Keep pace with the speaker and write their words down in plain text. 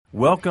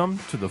Welcome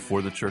to the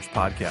For the Church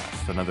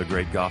podcast, another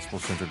great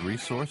gospel-centered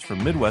resource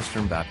from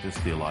Midwestern Baptist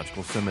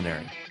Theological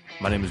Seminary.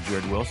 My name is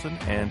Jared Wilson,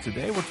 and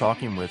today we're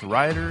talking with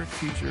writer,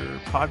 teacher,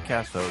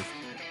 podcast host,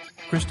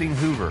 Christine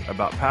Hoover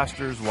about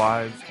pastors,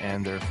 wives,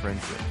 and their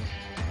friendships.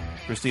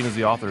 Christine is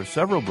the author of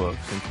several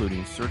books,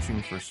 including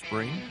Searching for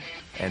Spring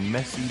and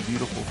Messy,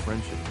 Beautiful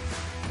Friendship.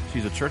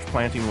 She's a church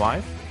planting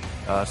wife,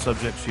 a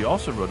subject she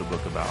also wrote a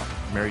book about,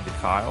 married to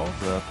Kyle,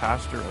 the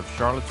pastor of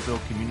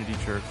Charlottesville Community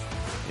Church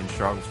in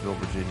Charlottesville,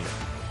 Virginia.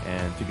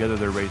 And together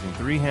they're raising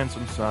three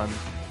handsome sons.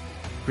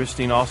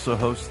 Christine also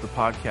hosts the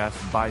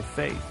podcast By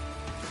Faith,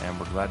 and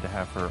we're glad to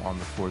have her on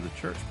the For the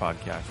Church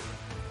podcast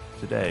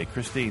today.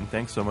 Christine,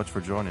 thanks so much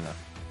for joining us.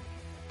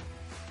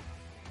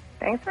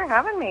 Thanks for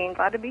having me.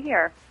 Glad to be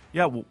here.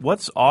 Yeah,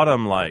 what's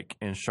autumn like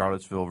in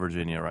Charlottesville,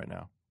 Virginia right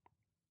now?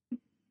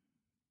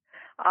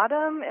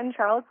 Autumn in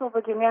Charlottesville,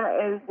 Virginia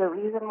is the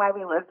reason why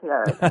we live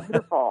here. It's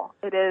beautiful.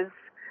 It is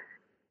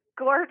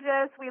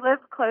gorgeous. We live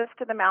close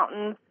to the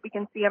mountains. We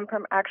can see them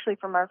from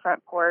our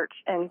front porch,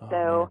 and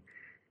so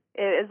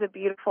it is a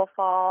beautiful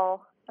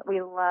fall.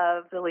 We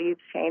love the leaves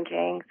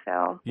changing.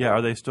 So yeah,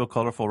 are they still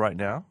colorful right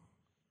now?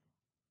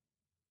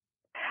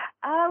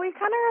 We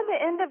kind of are at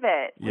the end of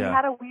it. Yeah. We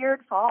had a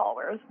weird fall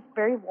where it was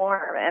very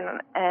warm,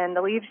 and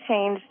the leaves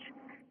changed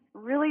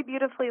really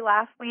beautifully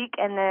last week,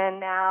 and then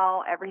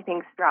now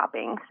everything's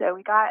dropping. So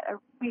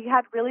we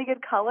had really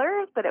good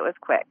colors, but it was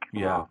quick.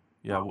 Yeah.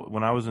 Yeah,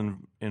 when I was in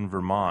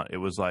Vermont, it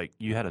was like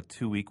you had a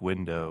 2-week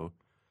window.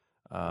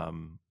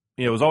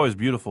 It was always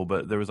beautiful,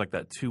 but there was like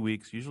that 2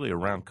 weeks, usually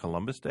around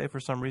Columbus Day for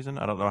some reason.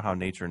 I don't know how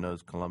nature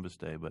knows Columbus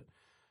Day, but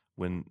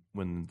when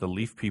the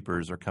leaf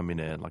peepers are coming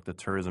in, like the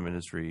tourism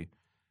industry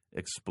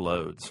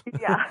explodes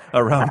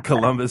around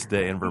Columbus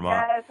Day in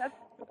Vermont.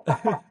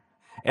 Yes,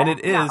 and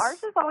it is. Yeah,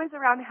 ours is always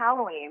around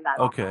Halloween.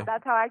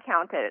 That's how I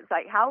count it. It's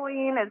like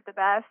Halloween is the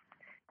best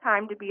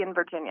time to be in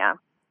Virginia.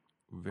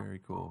 Very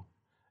cool.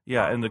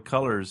 Yeah, and the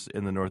colors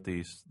in the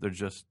Northeast,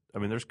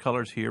 there's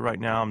colors here right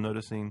now I'm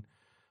noticing.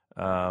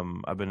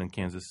 I've been in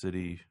Kansas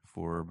City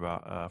for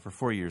about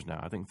 4 years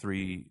now. I think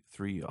three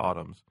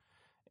autumns.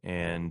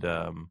 And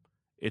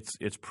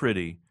it's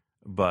pretty,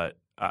 but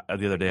the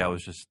other day I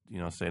was just,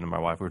 saying to my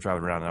wife, we were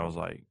driving around and I was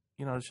like,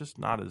 it's just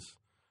not as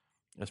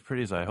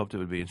pretty as I hoped it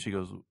would be. And she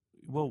goes,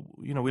 well,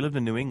 we lived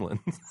in New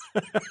England.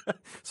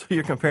 So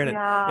you're comparing it.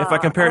 Yeah. If I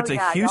compare it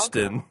to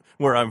Houston,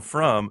 where I'm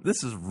from,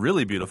 this is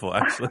really beautiful,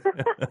 actually.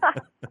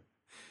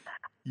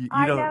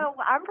 I know.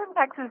 I'm from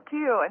Texas,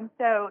 too. And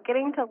so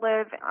getting to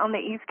live on the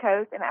East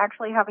Coast and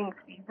actually having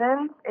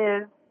seasons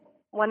is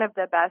one of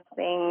the best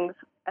things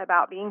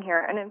about being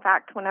here. And in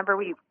fact, whenever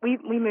we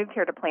moved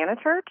here to plant a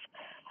church,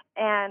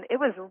 and it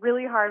was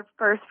really hard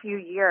first few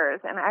years.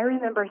 And I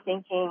remember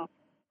thinking,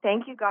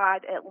 thank you,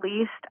 God, at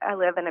least I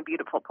live in a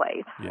beautiful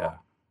place. Yeah,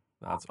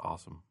 that's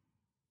awesome.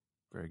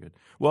 Very good.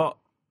 Well,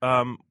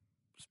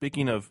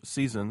 speaking of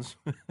seasons,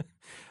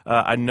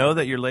 I know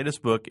that your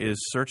latest book is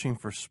Searching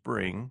for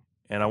Spring,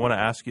 and I want to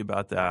ask you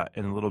about that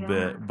in a little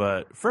bit.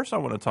 But first I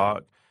want to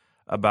talk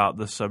about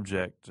the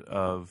subject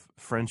of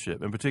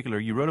friendship. In particular,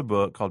 you wrote a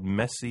book called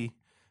Messy,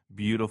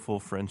 Beautiful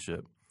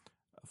Friendship,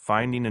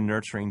 Finding and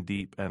Nurturing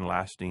Deep and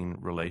Lasting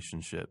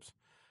Relationships.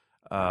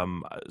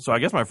 So I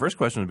guess my first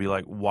question would be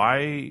like,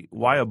 why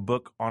a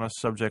book on a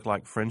subject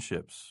like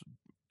friendships?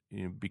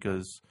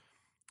 Because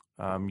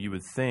you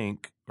would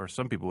think, or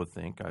some people would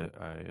think,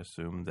 I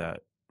assume,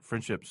 that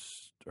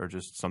friendships are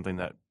just something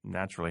that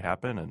naturally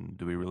happen, and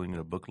do we really need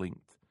a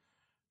book-length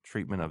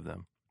treatment of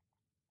them?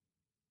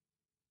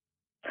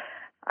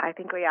 I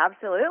think we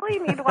absolutely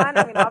need one.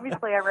 I mean,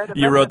 obviously, I wrote a book.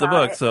 You wrote the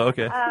book, it. So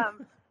okay.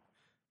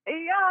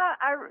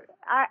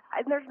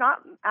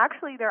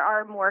 There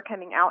are more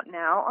coming out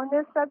now on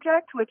this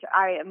subject, which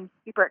I am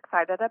super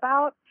excited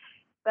about.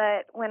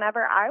 But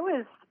whenever I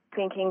was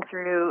thinking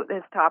through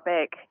this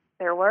topic,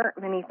 there weren't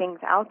many things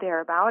out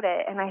there about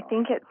it. And I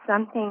think it's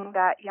something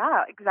that,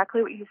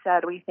 exactly what you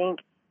said. We think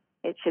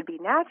it should be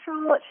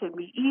natural, it should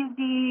be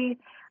easy,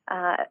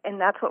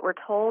 and that's what we're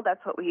told,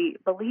 that's what we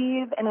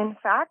believe. And in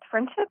fact,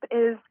 friendship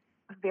is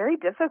very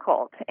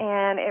difficult,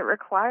 and it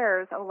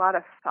requires a lot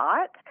of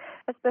thought,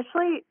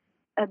 especially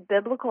a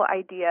biblical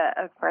idea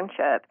of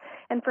friendship.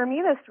 And for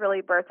me, this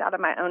really birthed out of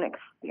my own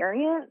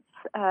experience.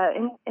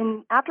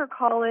 After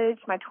college,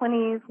 my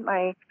 20s,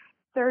 my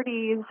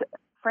 30s,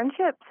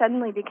 friendship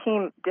suddenly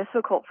became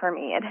difficult for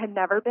me. It had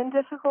never been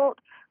difficult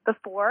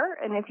before.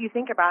 And if you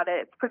think about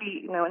it, it's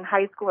pretty, in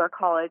high school or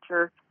college,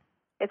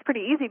 it's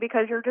pretty easy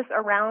because you're just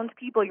around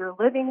people. You're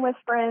living with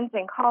friends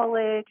in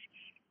college.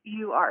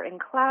 You are in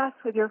class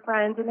with your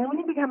friends. And then when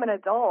you become an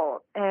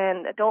adult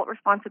and adult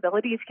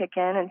responsibilities kick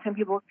in, and some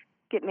people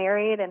get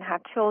married and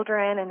have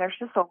children, and there's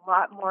just a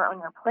lot more on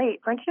your plate,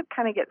 friendship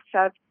kind of gets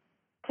shoved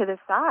to the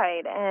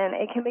side, and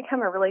it can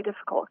become a really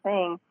difficult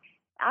thing.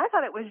 I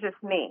thought it was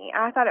just me.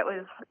 I thought it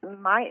was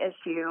my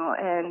issue,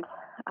 and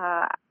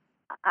I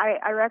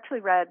actually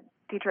read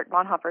Dietrich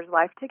Bonhoeffer's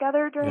Life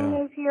Together during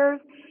those years,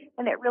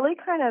 and it really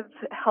kind of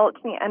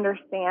helped me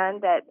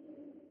understand that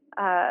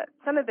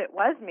some of it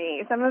was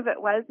me. Some of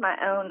it was my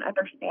own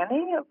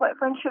understanding of what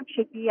friendship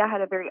should be. I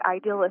had a very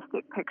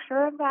idealistic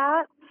picture of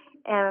that,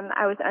 and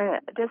I was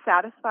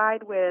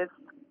dissatisfied with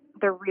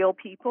the real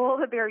people,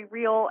 the very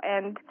real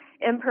and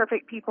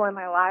imperfect people in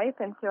my life.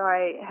 And so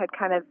I had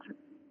kind of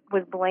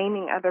was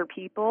blaming other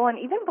people and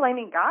even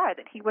blaming God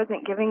that he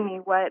wasn't giving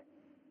me what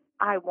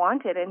I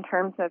wanted in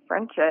terms of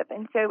friendship.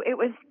 And so it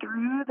was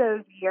through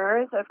those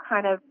years of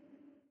kind of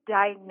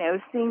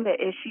diagnosing the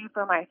issue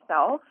for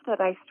myself that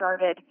I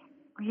started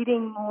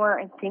reading more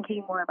and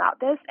thinking more about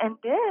this. And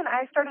then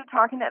I started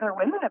talking to other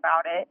women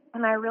about it,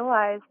 and I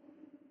realized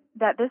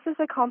that this is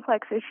a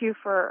complex issue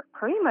for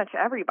pretty much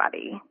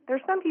everybody.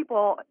 There's some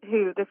people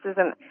who this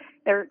isn't,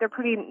 they're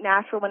pretty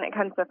natural when it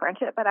comes to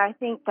friendship, but I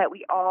think that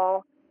we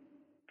all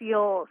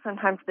feel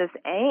sometimes this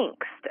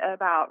angst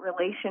about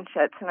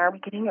relationships, and are we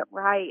getting it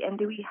right? And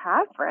do we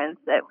have friends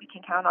that we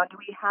can count on? Do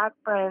we have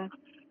friends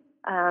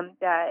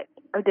that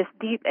are this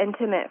deep,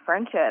 intimate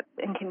friendship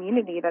and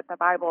community that the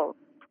Bible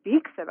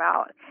speaks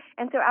about?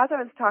 And so as I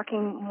was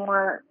talking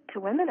more to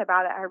women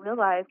about it, I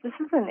realized this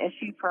is an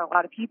issue for a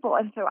lot of people.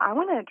 And so I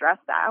want to address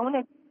that. I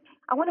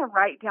want to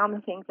write down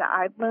the things that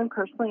I've learned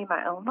personally in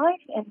my own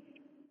life and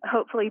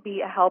hopefully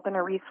be a help and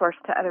a resource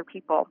to other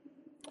people.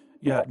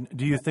 Yeah.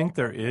 Do you think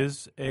there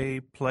is a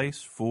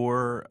place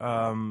for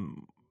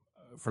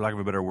lack of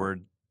a better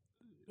word,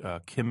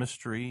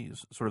 chemistry,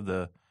 sort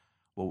of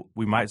well,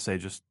 we might say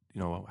just,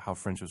 how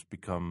friendships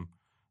become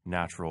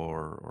natural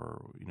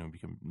or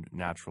become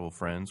natural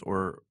friends?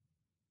 Or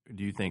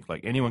do you think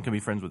like anyone can be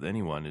friends with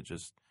anyone? It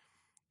just,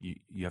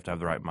 you have to have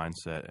the right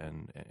mindset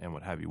and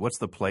what have you. What's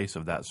the place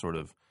of that sort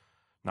of,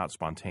 not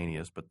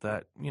spontaneous, but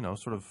that,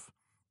 sort of,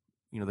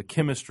 the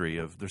chemistry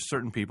of there's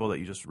certain people that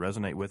you just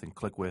resonate with and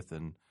click with,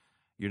 and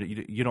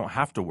you don't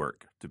have to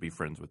work to be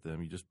friends with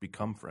them. You just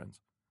become friends.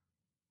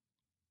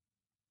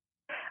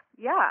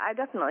 Yeah, I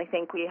definitely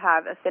think we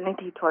have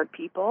affinity toward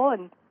people,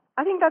 and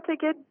I think that's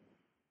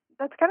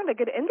kind of a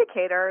good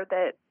indicator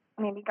that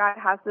maybe God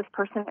has this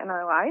person in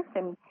our life,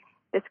 and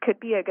this could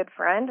be a good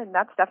friend, and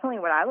that's definitely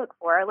what I look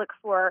for. I look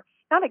for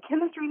not a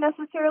chemistry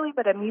necessarily,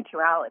 but a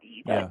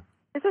mutuality. Yeah.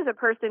 This is a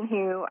person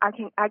who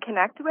I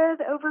connect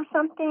with over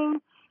something.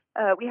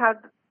 We have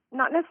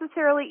not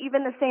necessarily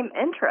even the same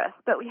interests,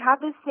 but we have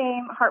the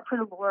same heart for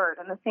the Lord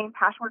and the same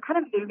passion. We're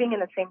kind of moving in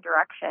the same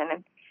direction,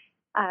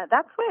 and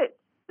that's what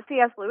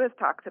C.S. Lewis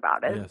talks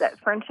about, is that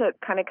friendship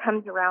kind of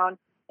comes around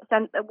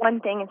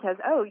one thing and says,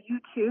 oh, you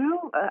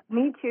too,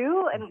 me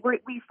too, and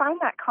we find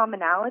that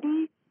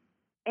commonality.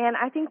 And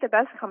I think the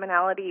best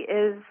commonality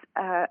is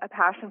a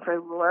passion for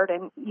the Lord,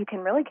 and you can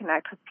really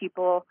connect with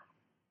people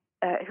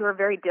who are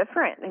very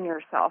different than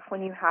yourself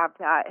when you have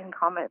that in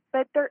common.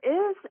 But there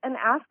is an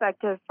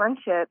aspect of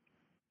friendship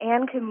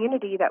and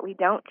community that we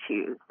don't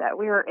choose, that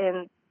we are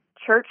in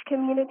church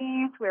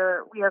communities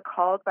where we are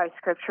called by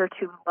Scripture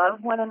to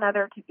love one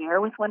another, to bear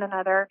with one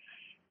another.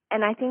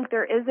 And I think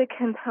there is a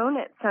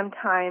component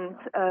sometimes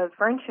of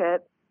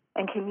friendship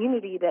and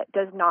community that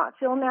does not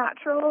feel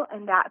natural,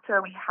 and that's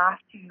where we have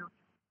to,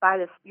 by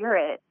the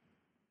Spirit,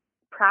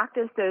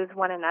 practice those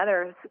one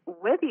another's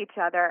with each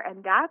other,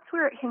 and that's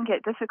where it can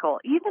get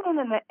difficult. Even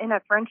in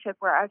a friendship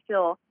where I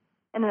feel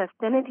an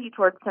affinity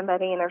towards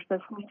somebody and there's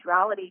this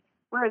mutuality,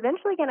 we're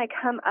eventually going to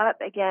come up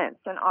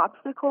against an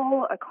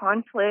obstacle, a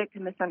conflict, a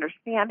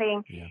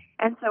misunderstanding. Yeah.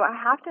 And so I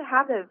have to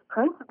have those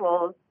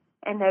principles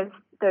and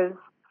those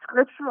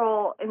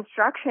scriptural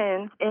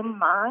instructions in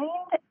mind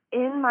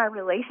in my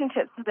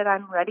relationship so that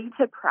I'm ready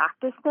to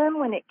practice them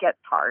when it gets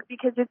hard,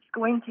 because it's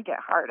going to get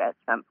hard at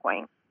some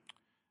point.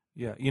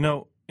 Yeah,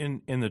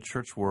 in the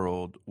church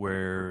world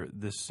where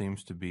this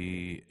seems to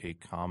be a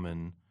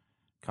common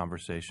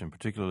conversation,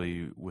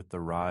 particularly with the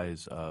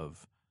rise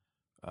of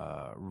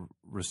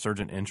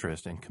resurgent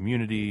interest in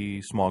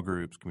community, small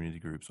groups, community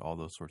groups, all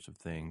those sorts of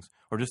things,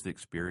 or just the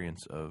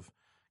experience of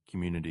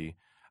community,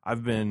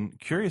 I've been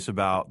curious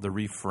about the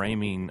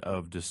reframing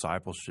of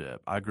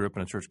discipleship. I grew up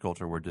in a church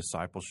culture where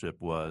discipleship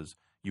was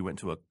you went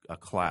to a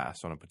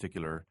class on a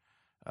particular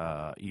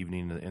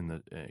evening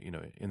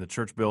in the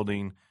church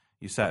building.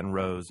 You sat in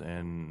rows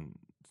and,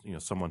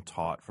 someone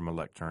taught from a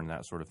lectern,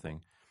 that sort of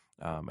thing.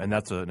 And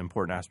that's an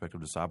important aspect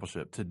of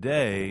discipleship.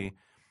 Today,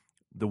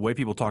 the way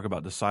people talk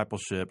about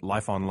discipleship,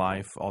 life on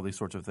life, all these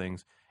sorts of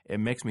things, it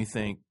makes me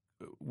think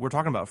we're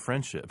talking about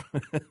friendship.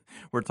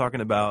 We're talking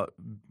about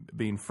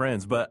being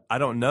friends. But I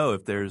don't know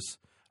if there's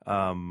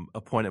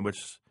a point at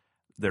which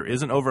there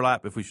is an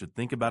overlap, if we should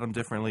think about them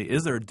differently.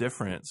 Is there a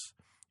difference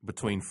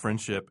between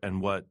friendship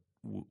and what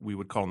we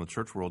would call in the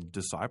church world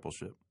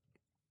discipleship?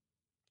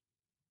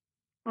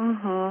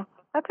 Mm-hmm.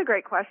 That's a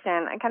great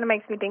question. It kind of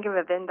makes me think of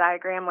a Venn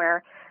diagram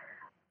where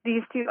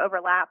these two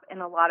overlap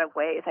in a lot of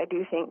ways. I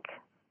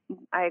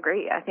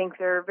agree. I think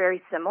they're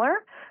very similar,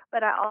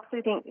 but I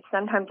also think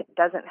sometimes it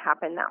doesn't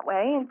happen that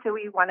way, and so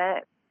we want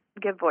to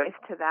give voice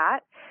to that.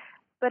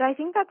 But I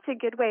think that's a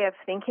good way of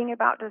thinking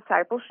about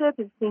discipleship,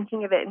 is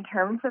thinking of it in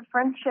terms of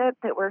friendship,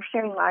 that we're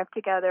sharing life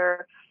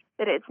together,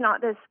 that it's not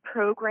this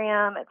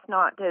program, it's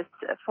not this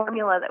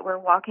formula that we're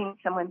walking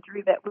someone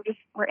through, that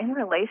we're in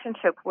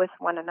relationship with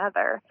one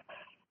another.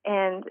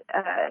 And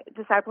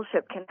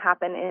discipleship can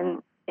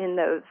happen in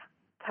those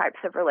types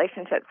of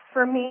relationships.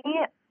 For me,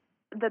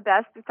 the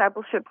best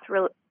discipleship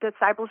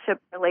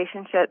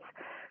relationships,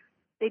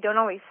 they don't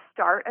always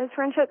start as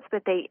friendships,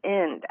 but they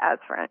end as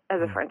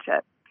a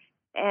friendship.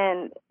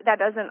 And that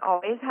doesn't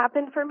always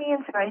happen for me.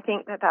 And so I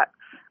think that that's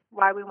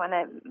why we want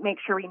to make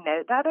sure we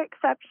note that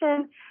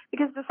exception,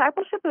 because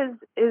discipleship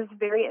is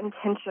very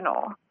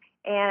intentional.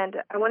 And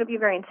I want to be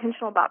very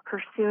intentional about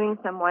pursuing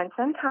someone.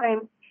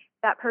 Sometimes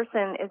that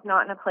person is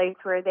not in a place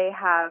where they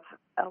have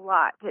a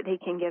lot that they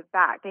can give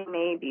back. They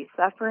may be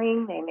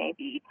suffering. They may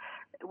be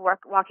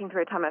walking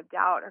through a time of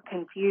doubt or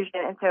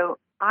confusion. And so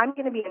I'm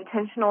going to be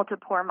intentional to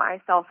pour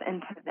myself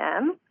into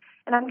them,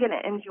 and I'm going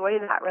to enjoy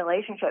that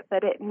relationship.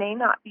 But it may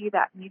not be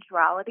that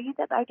mutuality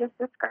that I just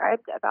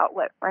described about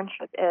what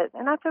friendship is,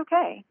 and that's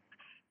okay.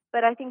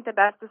 But I think the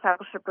best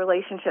discipleship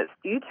relationships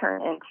do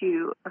turn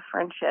into a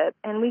friendship,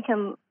 and we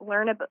can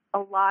learn a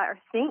lot or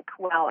think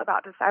well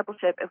about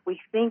discipleship if we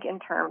think in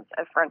terms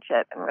of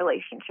friendship and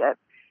relationship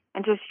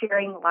and just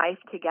sharing life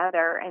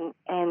together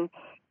and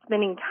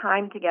spending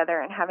time together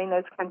and having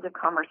those kinds of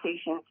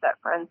conversations that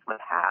friends would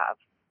have.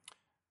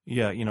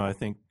 Yeah, I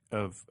think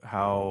of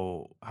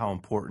how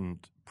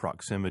important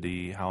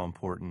proximity, how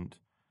important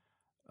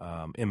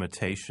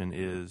imitation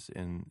is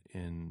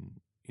in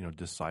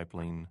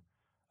discipling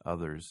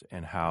others,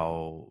 and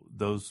how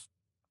those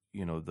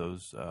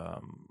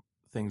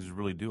things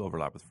really do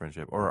overlap with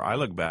friendship. Or I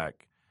look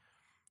back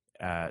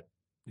at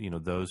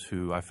those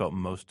who I felt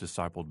most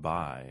discipled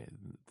by,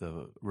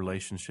 the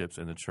relationships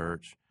in the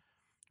church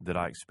that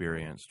I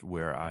experienced,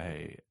 where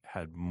I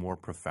had more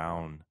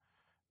profound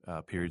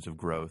periods of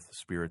growth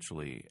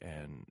spiritually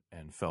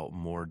and felt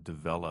more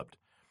developed.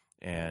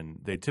 And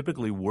they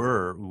typically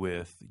were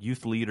with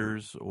youth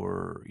leaders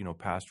or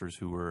pastors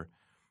who were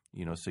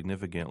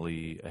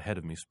significantly ahead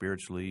of me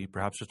spiritually,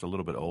 perhaps just a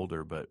little bit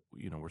older, but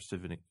were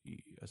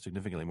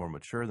significantly more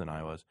mature than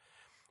I was.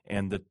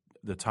 And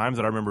the times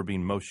that I remember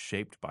being most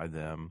shaped by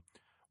them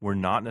were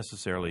not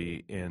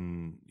necessarily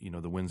in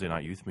the Wednesday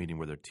night youth meeting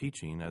where they're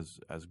teaching, as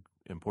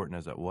important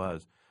as that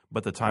was,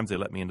 but the times they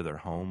let me into their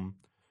home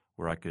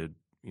where I could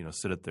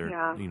sit at their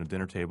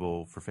dinner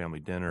table for family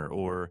dinner,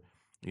 or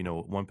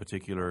one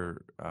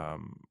particular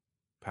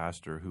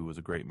pastor who was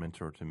a great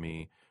mentor to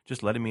me,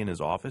 just letting me in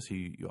his office.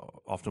 He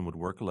often would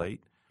work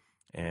late,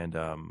 and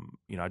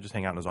I just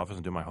hang out in his office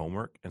and do my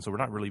homework, and so we're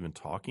not really even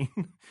talking.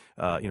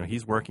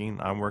 He's working,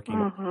 I'm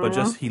working, but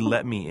just he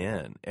let me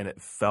in, and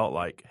it felt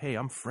like, hey,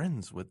 I'm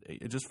friends with.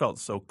 It just felt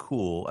so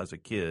cool as a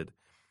kid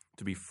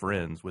to be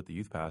friends with the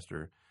youth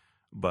pastor,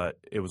 but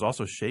it was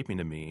also shaping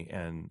to me,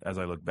 and as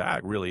I look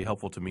back, really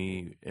helpful to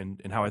me in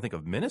how I think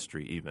of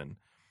ministry, even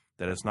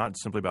that it's not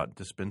simply about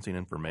dispensing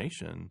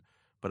information,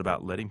 but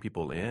about letting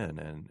people in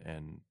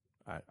and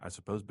I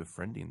suppose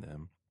befriending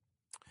them.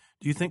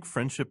 Do you think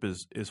friendship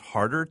is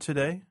harder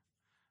today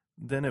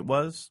than it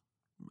was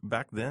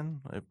back then?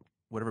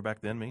 Whatever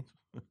back then means.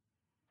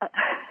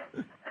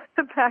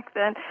 Back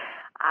then,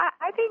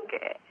 I think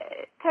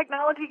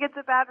technology gets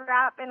a bad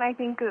rap, and I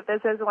think that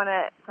this is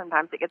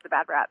sometimes it gets a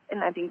bad rap,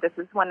 and I think this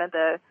is one of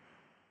the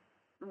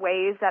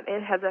ways that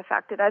it has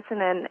affected us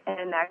in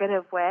a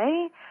negative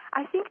way.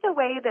 I think the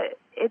way that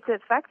it's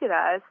affected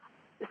us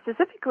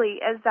specifically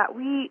is that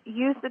we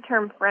use the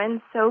term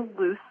friend so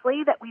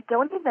loosely that we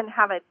don't even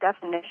have a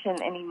definition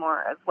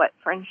anymore of what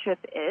friendship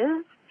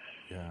is.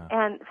 Yeah.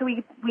 And so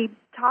we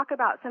talk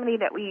about somebody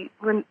that we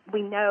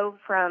know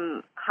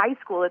from high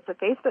school. It's a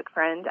Facebook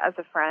friend as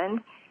a friend,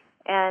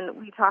 and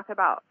we talk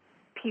about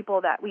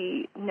people that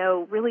we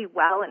know really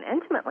well and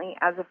intimately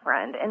as a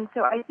friend. And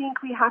so I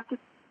think we have to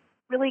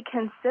really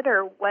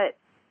consider what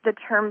the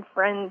term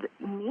friend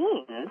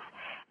means.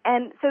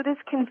 And so this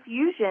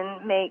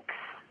confusion makes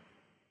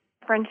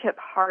friendship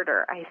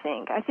harder, I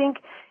think. I think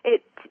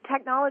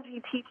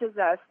technology teaches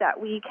us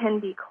that we can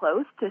be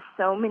close to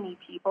so many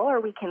people, or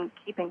we can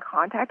keep in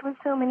contact with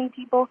so many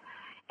people,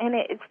 and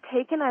it's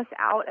taken us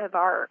out of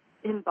our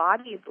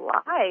embodied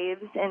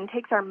lives and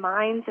takes our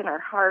minds and our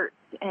hearts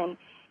and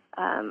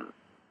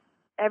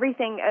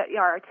everything,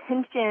 our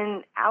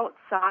attention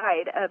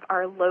outside of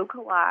our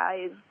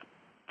localized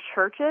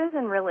churches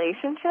and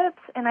relationships.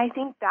 And I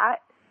think that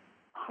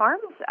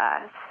harms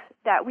us,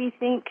 that we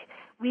think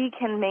we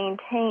can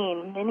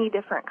maintain many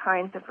different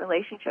kinds of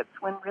relationships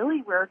when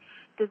really we're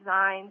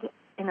designed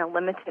in a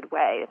limited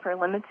way for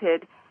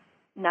limited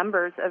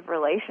numbers of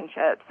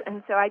relationships.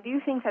 And so I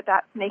do think that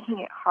that's making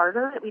it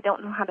harder, that we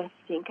don't know how to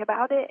think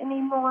about it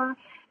anymore.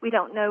 We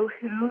don't know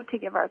who to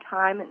give our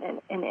time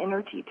and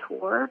energy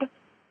toward.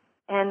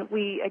 And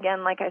we,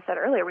 again, like I said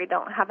earlier, we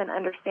don't have an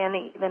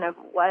understanding even of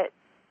what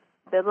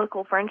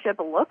biblical friendship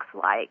looks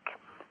like.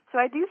 So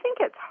I do think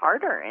it's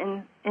harder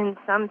in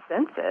some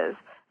senses.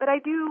 But I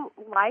do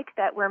like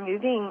that we're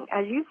moving,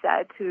 as you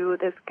said, to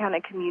this kind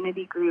of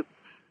community group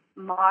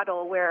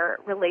model where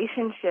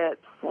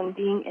relationships and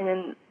being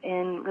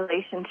in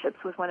relationships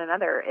with one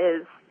another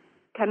is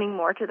coming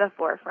more to the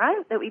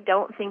forefront, that we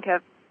don't think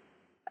of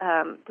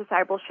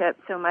discipleship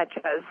so much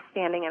as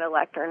standing at a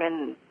lectern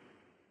and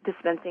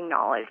dispensing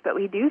knowledge, but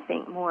we do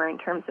think more in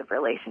terms of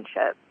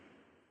relationship.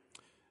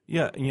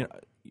 Yeah,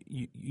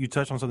 you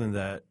touched on something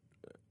that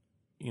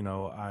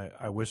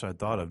I wish I'd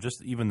thought of.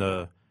 Just even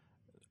the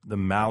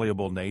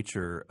malleable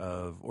nature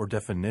of or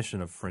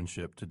definition of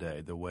friendship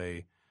today. The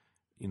way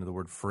the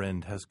word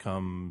friend has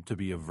come to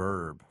be a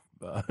verb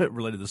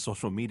related to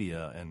social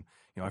media, and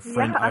I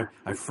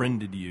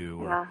friended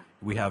you, or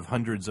we have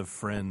hundreds of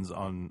friends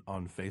on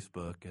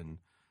Facebook, and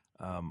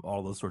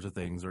all those sorts of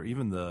things, or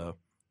even the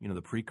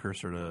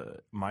precursor to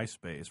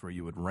MySpace, where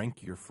you would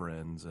rank your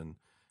friends and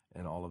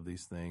all of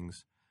these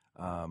things.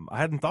 I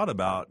hadn't thought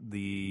about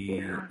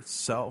the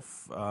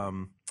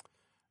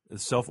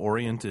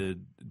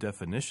self-oriented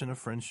definition of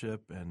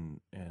friendship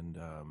and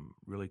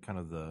really kind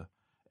of the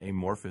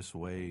amorphous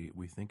way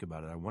we think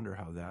about it. I wonder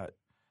how that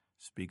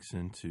speaks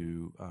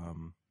into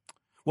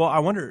I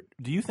wonder,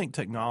 do you think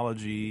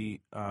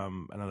technology, I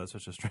know that's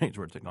such a strange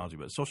word, technology,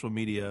 but social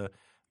media,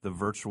 the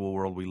virtual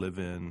world we live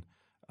in,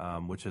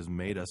 which has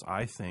made us,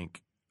 I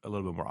think, a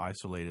little bit more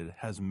isolated,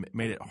 has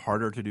made it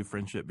harder to do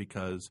friendship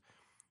because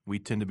we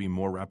tend to be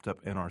more wrapped up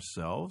in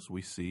ourselves.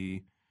 We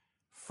see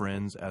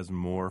friends as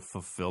more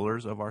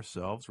fulfillers of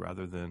ourselves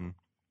rather than,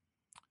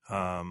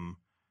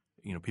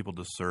 people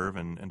to serve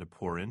and to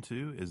pour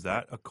into. Is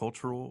that a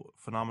cultural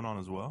phenomenon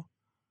as well?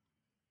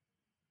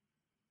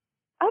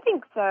 I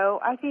think so.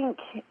 I think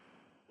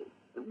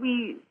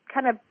we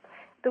kind of,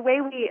 the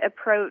way we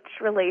approach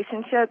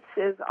relationships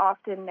is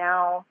often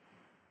now,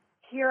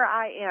 here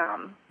I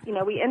am.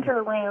 We enter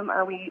a room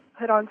or we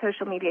put on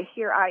social media,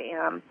 here I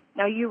am.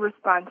 Now you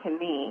respond to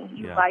me.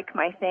 You like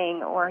my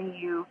thing, or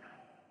you,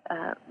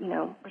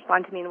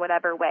 respond to me in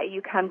whatever way.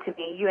 You come to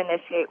me. You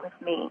initiate with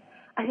me.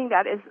 I think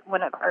that is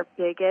one of our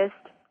biggest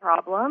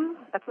problems.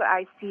 That's what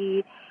I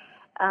see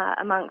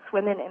amongst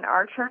women in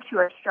our church who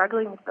are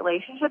struggling with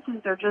relationships,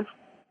 is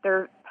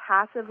they're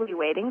passively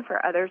waiting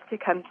for others to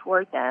come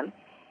toward them.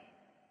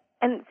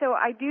 And so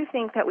I do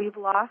think that we've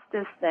lost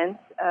this sense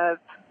of,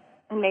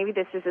 and maybe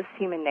this is just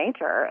human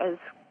nature, is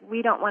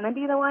we don't want to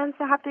be the ones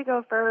to have to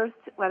go first,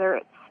 whether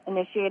it's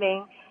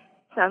initiating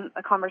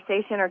a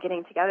conversation or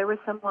getting together with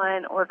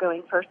someone or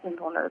going first in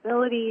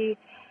vulnerability.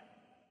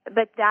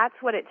 But that's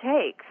what it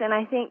takes. And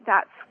I think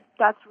that's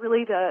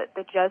really the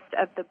gist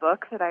of the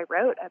book that I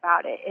wrote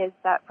about it, is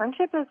that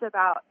friendship is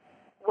about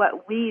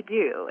what we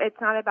do. It's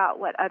not about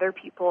what other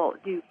people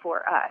do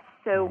for us.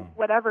 So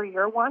whatever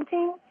you're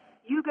wanting,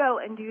 you go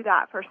and do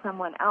that for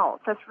someone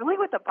else. That's really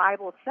what the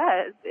Bible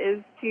says,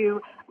 is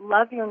to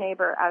love your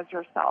neighbor as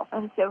yourself.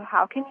 And so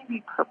how can you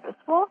be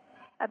purposeful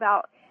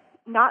about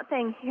not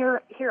saying,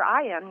 here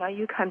I am, now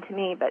you come to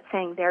me, but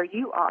saying, there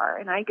you are,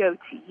 and I go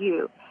to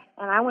you.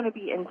 And I want to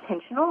be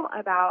intentional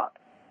about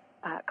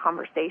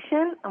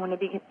conversation. I want to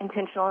be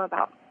intentional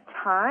about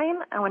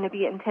time. I want to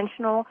be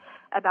intentional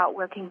about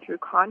working through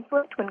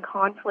conflict. When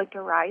conflict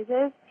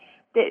arises,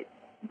 that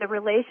the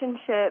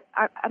relationship,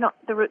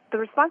 the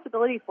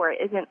responsibility for it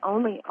isn't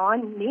only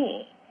on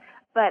me,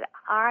 but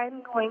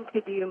I'm going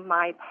to do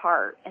my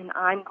part, and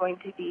I'm going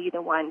to be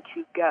the one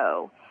to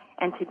go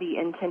and to be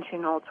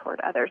intentional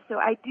toward others. So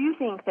I do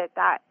think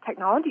that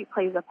technology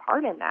plays a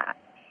part in that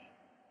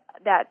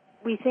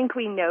we think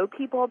we know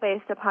people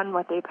based upon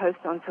what they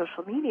post on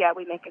social media.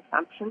 We make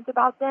assumptions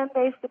about them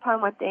based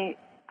upon what they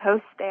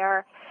post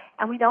there,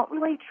 and we don't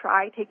really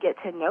try to get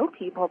to know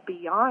people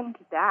beyond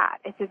that.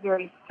 It's a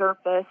very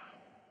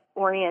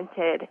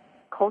surface-oriented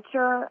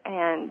culture,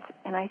 and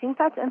I think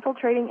that's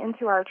infiltrating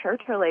into our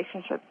church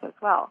relationships as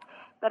well.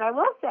 But I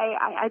will say,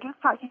 I just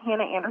talked to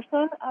Hannah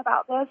Anderson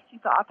about this.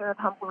 She's the author of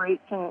Humble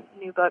Roots and a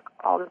new book,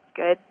 All That's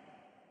Good.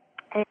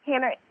 And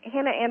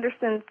Hannah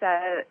Anderson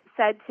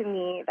said to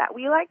me that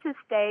we like to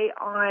stay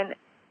on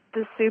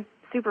the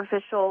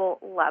superficial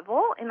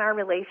level in our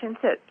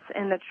relationships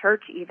in the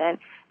church, even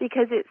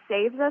because it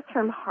saves us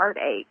from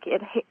heartache.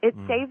 It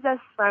saves us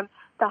from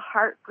the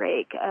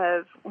heartbreak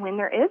of when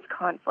there is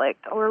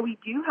conflict, or we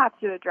do have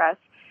to address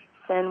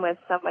sin with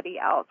somebody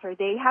else, or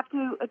they have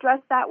to address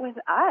that with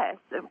us.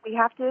 We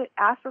have to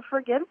ask for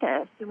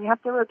forgiveness, and we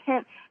have to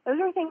repent. Those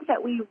are things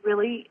that we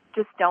really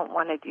just don't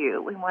want to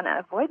do. We want to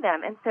avoid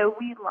them. And so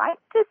we like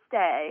to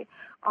stay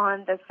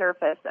on the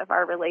surface of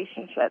our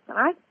relationships. And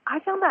I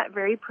found that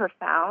very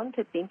profound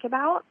to think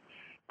about,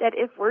 that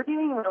if we're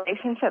doing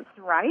relationships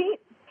right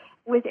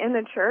within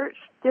the church,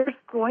 there's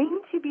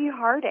going to be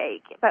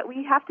heartache, but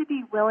we have to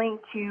be willing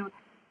to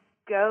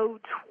go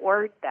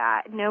toward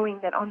that, knowing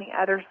that on the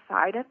other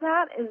side of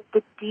that is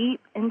the deep,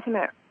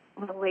 intimate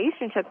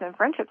relationships and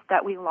friendships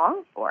that we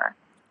long for.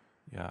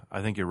 Yeah,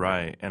 I think you're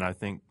right. And I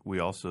think we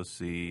also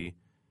see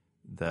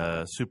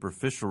the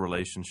superficial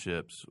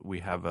relationships, we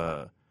have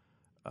a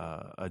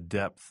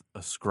depth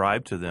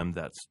ascribed to them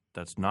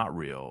that's not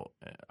real.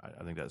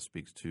 I think that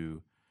speaks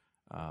to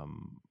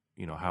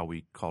how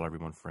we call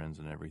everyone friends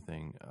and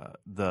everything.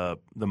 The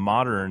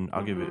modern,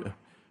 I'll give you,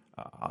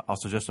 I'll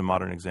suggest a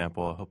modern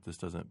example. I hope this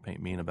doesn't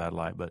paint me in a bad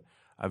light, but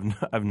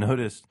I've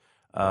noticed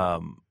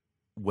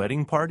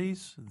wedding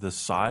parties, the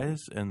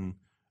size, and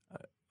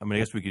I mean, I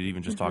guess we could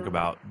even just talk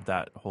about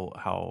that whole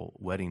how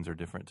weddings are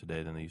different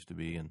today than they used to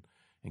be, and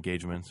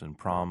engagements and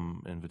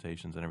prom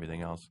invitations and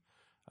everything else,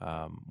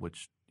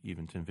 which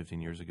even 10,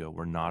 15 years ago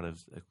were not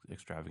as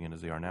extravagant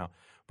as they are now.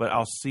 But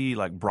I'll see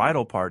like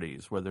bridal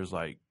parties where there's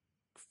like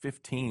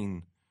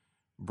 15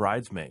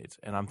 bridesmaids,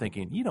 and I'm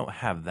thinking, you don't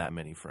have that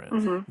many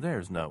friends.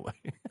 There's no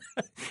way.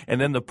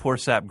 And then the poor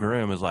sap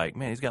groom is like,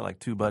 man, he's got like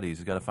 2 buddies.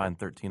 He's got to find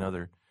 13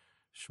 other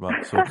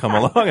schmucks who'll come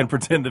along and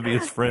pretend to be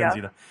his friends,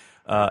 you know.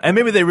 And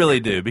maybe they really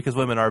do, because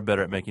women are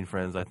better at making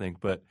friends, I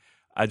think. But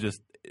I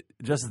just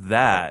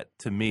that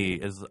to me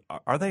is,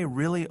 are they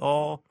really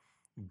all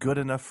good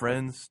enough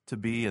friends to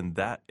be in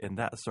that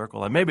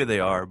circle? And maybe they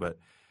are, but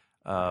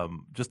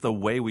just the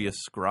way we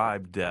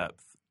ascribe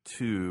depth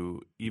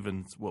to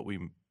even what we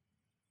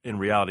in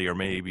reality are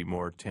maybe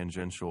more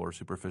tangential or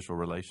superficial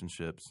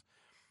relationships,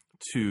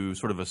 to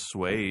sort of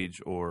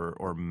assuage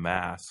or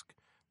mask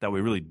that we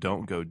really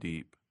don't go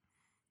deep,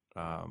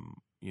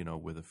 you know,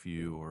 with a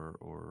few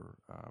or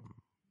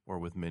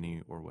with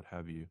many or what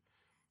have you.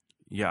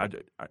 Yeah,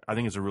 I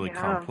think it's a really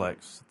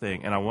complex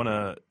thing. And I want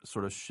to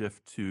sort of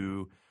shift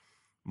to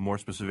more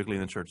specifically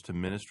in the church to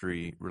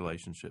ministry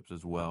relationships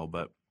as well.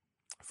 But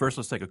first,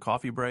 let's take a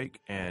coffee break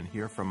and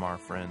hear from our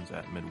friends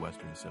at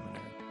Midwestern Seminary.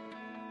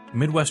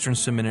 Midwestern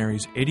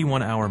Seminary's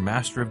 81-hour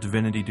Master of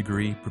Divinity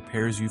degree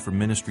prepares you for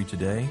ministry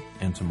today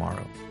and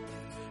tomorrow.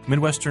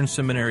 Midwestern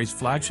Seminary's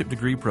flagship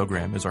degree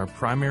program is our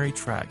primary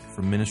track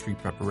for ministry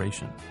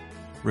preparation.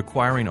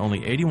 Requiring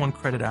only 81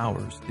 credit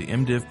hours, the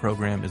MDiv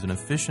program is an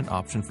efficient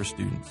option for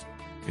students,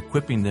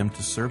 equipping them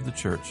to serve the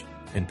church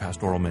in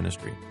pastoral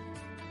ministry.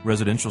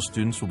 Residential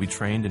students will be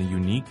trained in a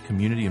unique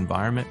community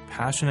environment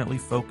passionately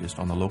focused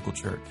on the local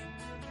church.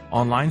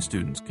 Online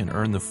students can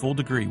earn the full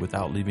degree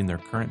without leaving their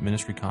current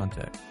ministry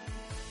context.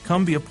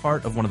 Come be a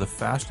part of one of the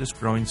fastest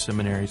growing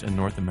seminaries in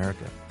North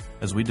America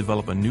as we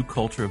develop a new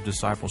culture of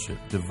discipleship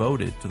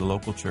devoted to the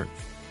local church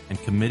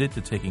and committed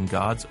to taking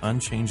God's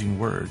unchanging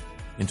word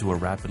into a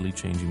rapidly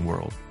changing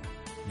world.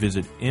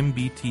 Visit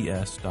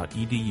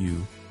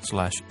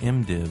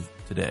mbts.edu/mdiv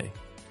today.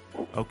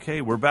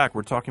 Okay, we're back.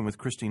 We're talking with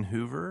Christine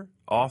Hoover,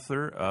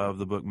 author of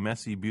the book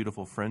Messy,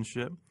 Beautiful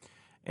Friendship.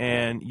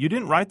 And you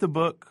didn't write the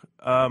book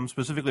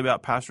specifically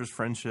about pastors'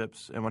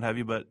 friendships and what have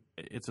you, but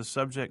it's a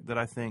subject that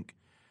I think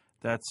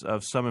that's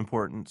of some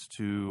importance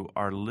to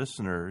our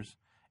listeners.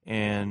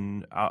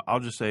 And I'll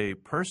just say,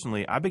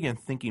 personally, I began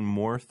thinking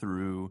more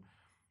through,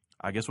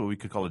 I guess, what we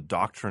could call a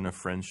doctrine of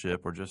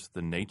friendship or just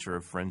the nature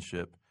of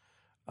friendship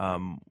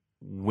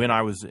when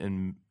I was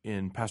in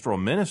pastoral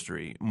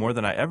ministry more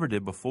than I ever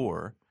did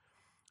before.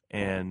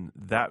 And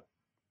that,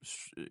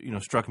 you know,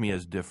 struck me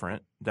as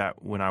different,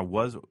 that when I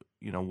was,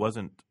 you know,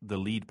 wasn't the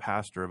lead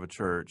pastor of a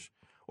church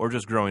or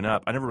just growing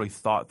up, I never really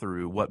thought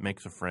through what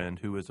makes a friend,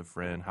 who is a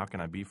friend, how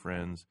can I be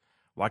friends,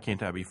 why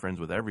can't I be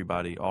friends with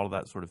everybody, all of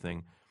that sort of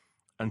thing,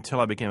 until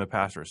I became a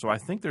pastor. So I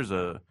think there's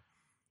a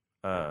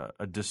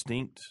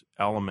distinct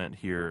element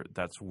here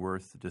that's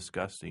worth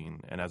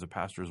discussing. And as a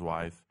pastor's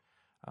wife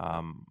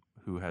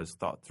who has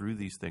thought through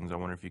these things, I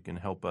wonder if you can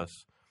help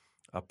us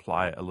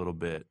apply it a little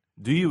bit.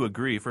 Do you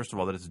agree, first of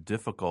all, that it's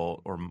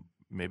difficult, or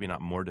maybe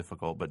not more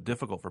difficult, but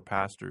difficult for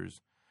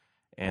pastors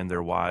and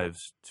their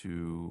wives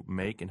to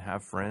make and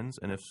have friends?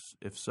 And if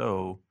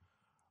so,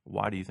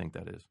 why do you think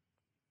that is?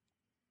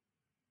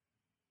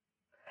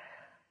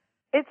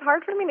 It's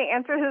hard for me to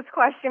answer this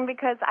question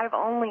because I've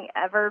only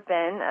ever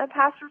been a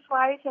pastor's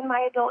wife in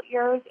my adult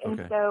years.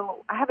 And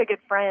so I have a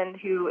good friend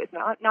who is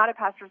not a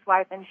pastor's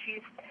wife, and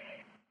she's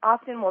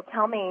often will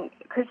tell me,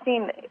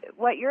 Christine,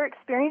 what you're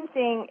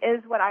experiencing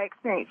is what I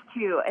experienced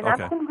too. And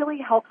that's been really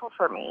helpful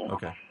for me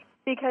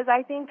because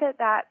I think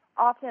that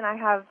often I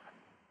have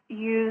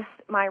used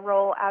my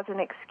role as an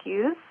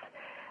excuse.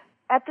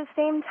 At the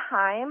same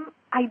time,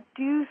 I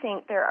do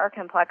think there are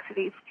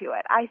complexities to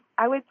it.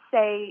 I would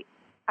say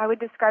I would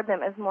describe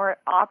them as more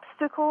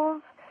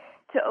obstacles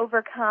to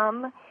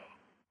overcome.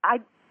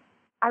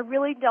 I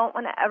really don't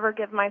want to ever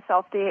give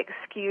myself the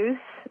excuse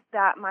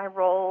that my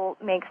role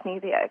makes me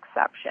the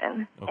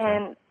exception.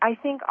 And I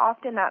think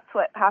often that's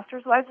what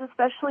pastors' wives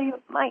especially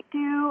might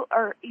do,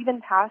 or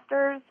even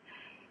pastors,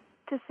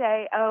 to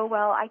say, oh,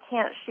 well, I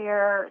can't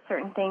share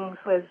certain things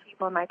with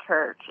people in my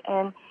church.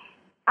 And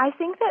I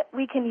think that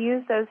we can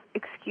use those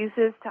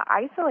excuses to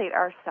isolate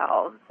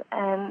ourselves,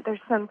 and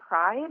there's some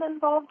pride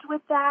involved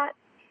with that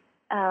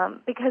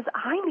because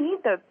I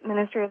need the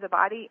ministry of the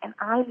body, and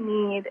I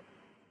need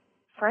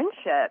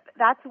friendship.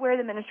 That's where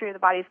the ministry of the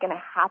body is going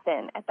to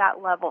happen, at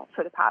that level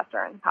for the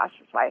pastor and the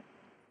pastor's wife.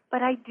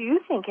 But I do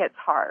think it's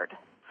hard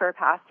for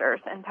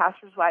pastors and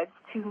pastors' wives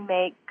to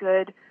make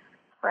good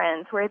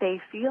friends where they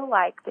feel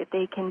like that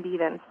they can be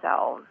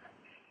themselves.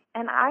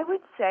 And I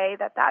would say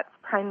that that's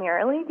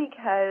primarily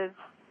because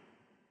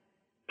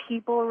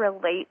people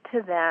relate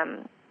to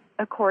them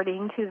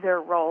according to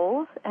their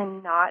roles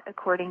and not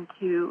according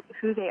to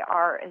who they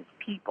are as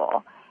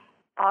people.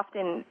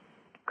 Often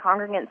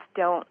congregants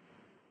don't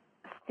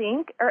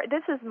think, or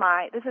this is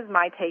my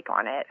take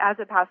on it as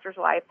a pastor's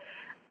wife.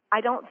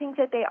 I don't think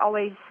that they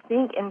always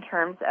think in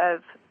terms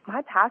of,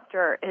 my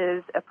pastor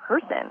is a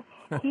person.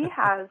 He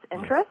has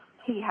interests,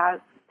 he has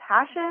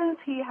passions,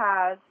 he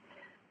has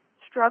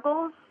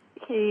struggles.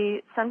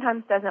 He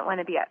sometimes doesn't want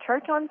to be at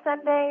church on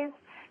Sundays.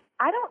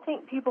 I don't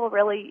think people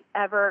really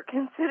ever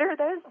consider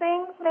those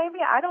things, maybe.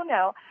 I don't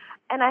know.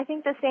 And I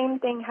think the same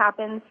thing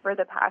happens for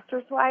the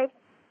pastor's wife,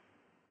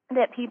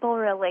 that people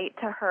relate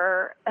to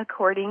her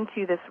according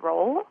to this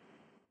role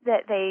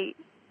that they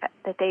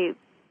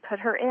put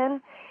her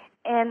in.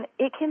 And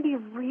it can be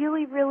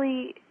really,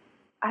 really,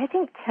 I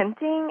think,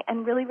 tempting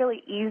and really,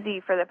 really easy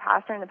for the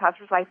pastor and the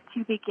pastor's wife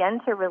to begin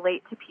to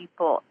relate to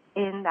people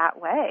in that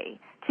way,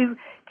 to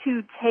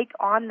take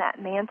on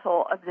that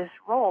mantle of this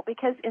role,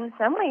 because in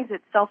some ways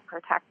it's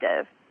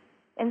self-protective.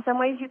 In some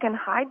ways you can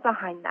hide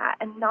behind that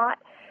and not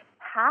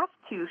have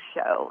to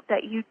show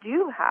that you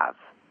do have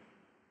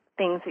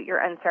things that you're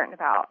uncertain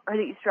about or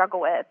that you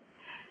struggle with.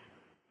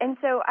 And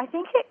so I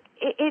think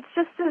it's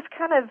just this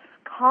kind of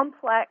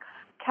complex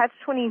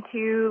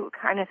catch-22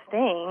 kind of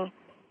thing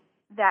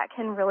that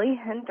can really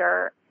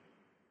hinder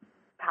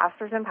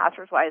pastors and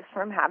pastors' wives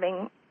from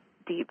having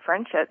deep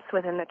friendships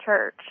within the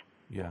church.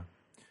 Yeah.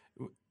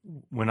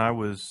 When I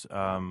was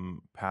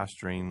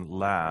pastoring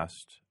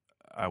last,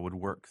 I would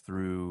work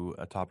through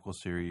a topical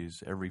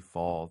series every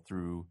fall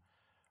through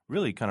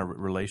really kind of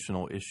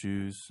relational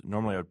issues.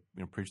 Normally I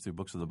would preach through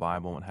books of the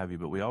Bible and what have you,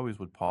 but we always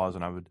would pause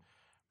and I would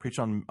preach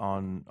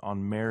on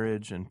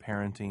marriage and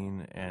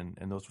parenting and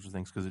those sorts of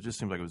things, because it just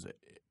seemed like it was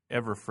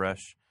ever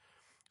fresh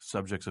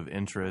subjects of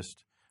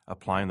interest,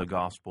 applying the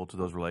gospel to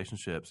those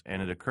relationships.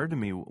 And it occurred to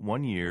me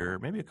one year,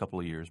 maybe a couple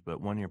of years,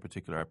 but one year in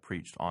particular, I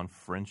preached on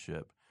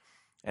friendship.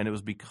 And it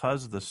was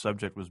because the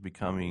subject was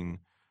becoming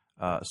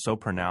so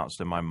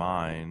pronounced in my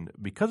mind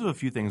because of a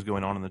few things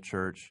going on in the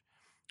church,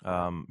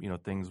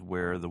 things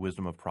where the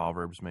wisdom of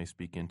Proverbs may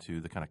speak into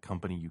the kind of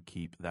company you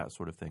keep, that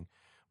sort of thing.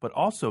 But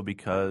also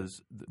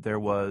because there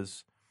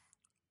was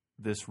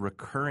this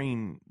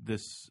recurring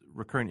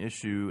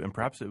issue, and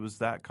perhaps it was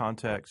that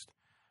context.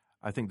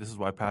 I think this is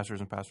why pastors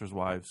and pastors'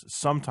 wives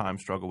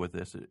sometimes struggle with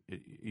this.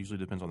 It usually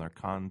depends on their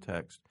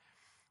context.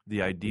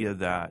 The idea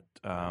that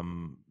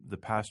the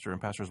pastor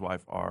and pastor's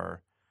wife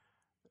are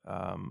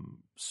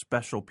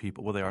special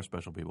people. Well, they are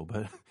special people,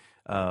 but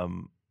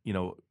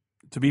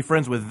to be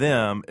friends with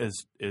them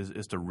is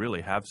to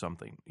really have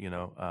something,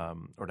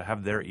 or to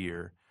have their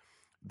ear.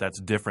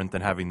 That's different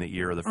than having the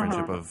ear or the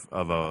friendship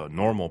of a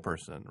normal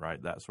person, right?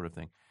 That sort of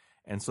thing.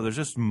 And so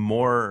there's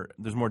more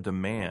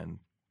demand.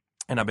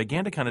 And I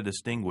began to kind of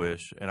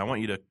distinguish, and I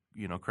want you to,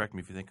 correct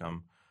me if you think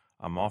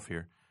I'm off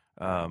here,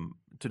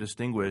 to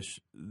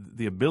distinguish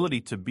the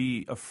ability to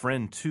be a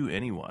friend to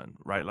anyone,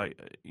 right? Like,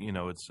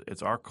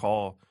 it's our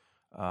call,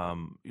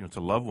 to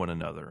love one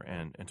another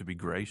and to be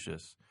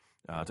gracious,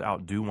 to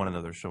outdo one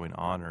another, showing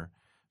honor.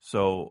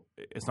 So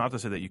it's not to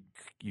say that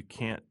you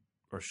can't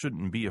or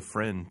shouldn't be a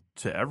friend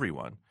to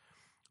everyone,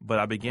 but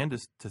I began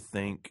to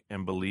think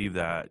and believe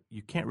that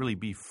you can't really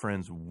be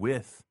friends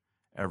with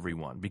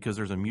everyone because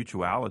there's a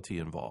mutuality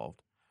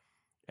involved.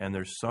 And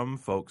there's some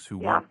folks who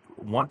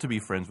want to be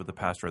friends with the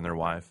pastor and their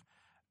wife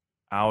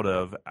out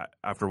of,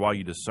 after a while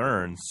you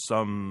discern,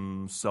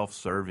 some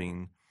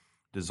self-serving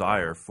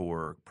desire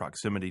for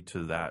proximity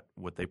to that,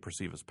 what they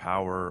perceive as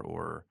power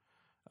or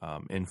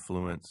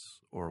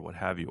influence or what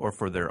have you, or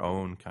for their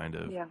own kind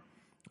of. Yeah.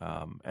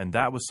 And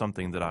that was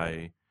something that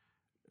I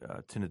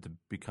tended to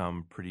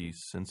become pretty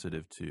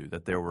sensitive to,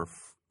 that there were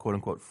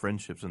quote-unquote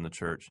friendships in the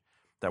church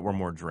that were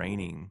more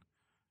draining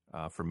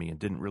for me and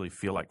didn't really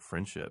feel like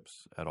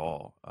friendships at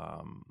all.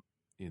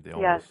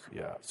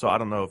 So I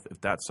don't know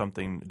if that's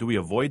something. Do we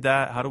avoid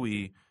that? How do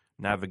we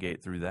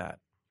navigate through that?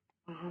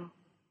 Mm-hmm.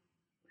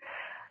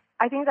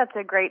 I think that's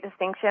a great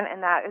distinction,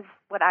 and that is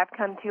what I've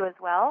come to as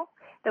well.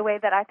 The way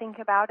that I think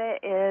about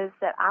it is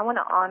that I want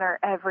to honor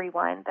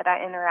everyone that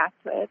I interact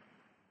with,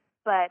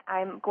 but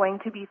I'm going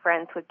to be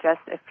friends with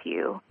just a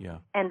few. Yeah.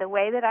 And the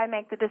way that I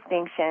make the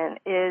distinction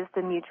is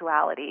the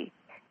mutuality.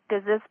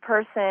 Does this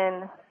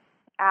person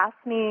ask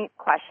me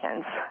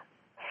questions?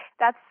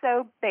 That's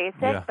so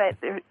basic, but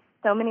there's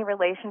so many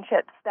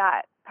relationships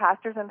that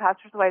pastors and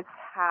pastors' wives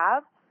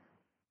have.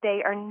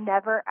 They are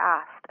never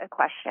asked a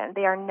question.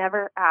 They are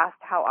never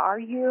asked, how are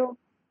you?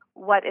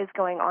 What is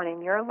going on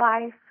in your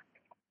life?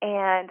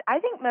 And I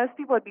think most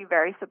people would be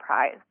very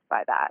surprised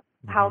by that,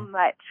 how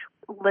much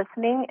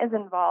listening is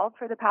involved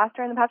for the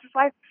pastor and the pastor's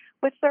wife,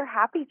 which they're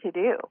happy to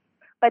do.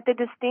 But the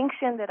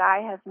distinction that I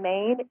have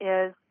made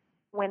is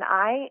when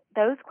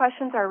those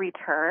questions are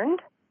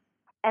returned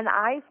and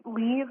I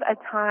leave a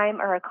time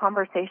or a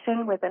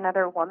conversation with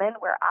another woman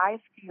where I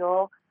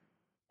feel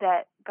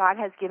that God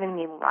has given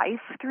me life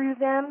through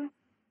them,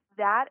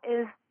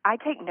 I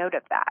take note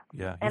of that.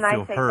 Yeah, and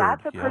I say, heard.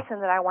 That's a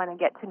person that I want to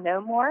get to know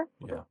more.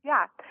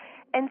 Yeah.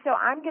 And so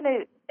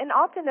and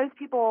often those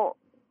people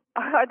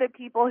are the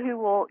people who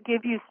will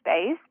give you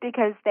space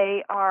because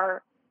they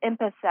are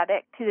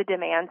empathetic to the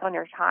demands on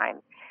your time.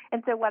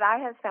 And so what I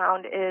have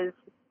found is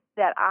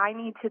that I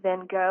need to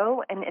then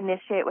go and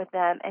initiate with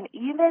them and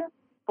even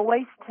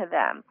voice to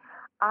them,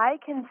 I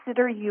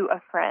consider you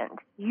a friend.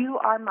 You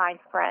are my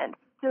friend.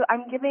 So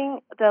I'm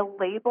giving the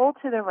label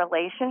to the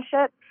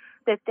relationship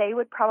that they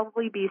would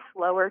probably be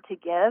slower to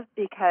give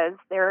because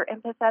they're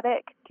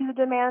empathetic to the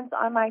demands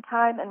on my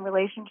time and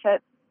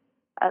relationship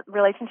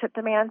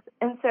demands.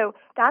 And so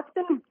that's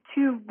been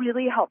two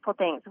really helpful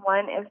things.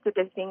 One is to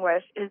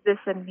distinguish, is this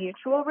a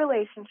mutual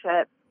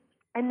relationship?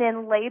 And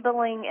then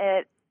labeling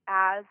it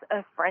as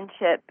a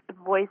friendship,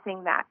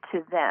 voicing that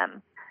to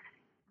them.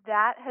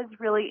 That has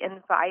really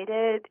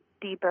invited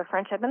deeper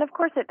friendship. And of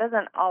course, it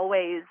doesn't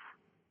always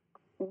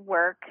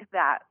work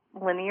that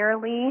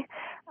linearly,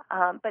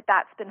 but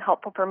that's been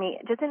helpful for me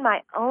just in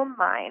my own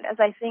mind as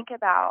I think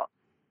about,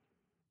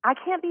 I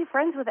can't be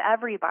friends with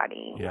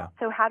everybody. Yeah.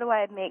 So how do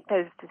I make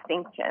those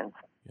distinctions?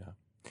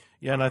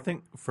 Yeah, and I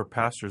think for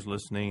pastors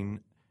listening,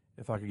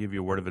 if I could give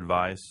you a word of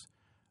advice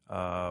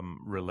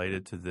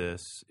related to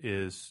this,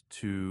 is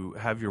to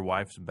have your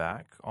wife's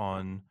back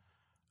on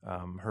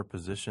her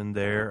position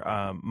there.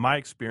 My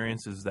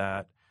experience is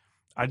that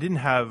I didn't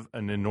have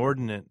an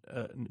inordinate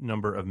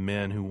number of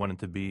men who wanted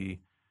to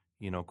be,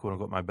 quote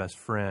unquote, my best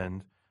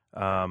friend.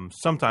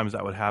 Sometimes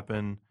that would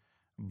happen,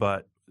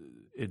 but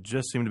it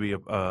just seemed to be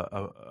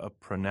a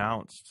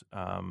pronounced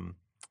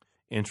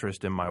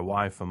interest in my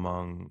wife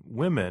among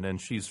women,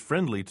 and she's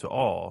friendly to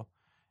all,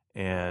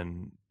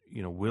 and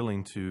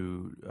willing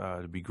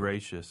to be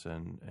gracious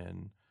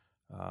and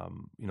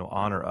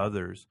honor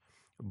others,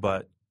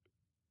 but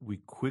we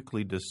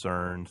quickly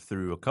discerned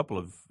through a couple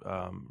of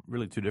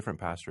really two different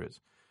pastorates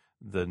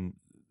the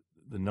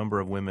number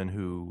of women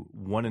who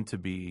wanted to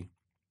be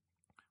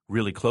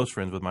really close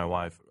friends with my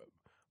wife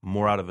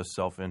more out of a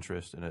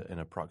self-interest and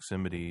a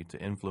proximity to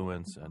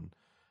influence, and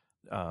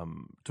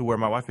to where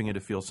my wife began to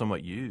feel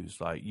somewhat used.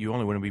 Like, you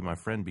only want to be my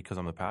friend because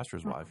I'm the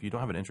pastor's wife. You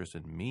don't have an interest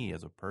in me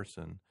as a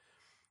person.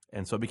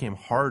 And so it became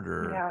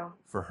harder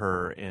for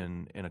her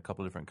in a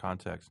couple of different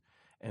contexts.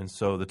 And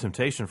so the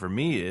temptation for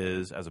me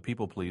is, as a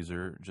people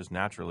pleaser, just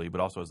naturally, but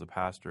also as a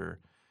pastor,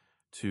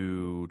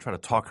 to try to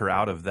talk her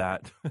out of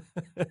that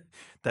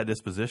that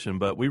disposition.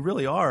 But we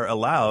really are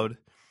allowed,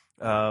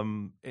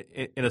 in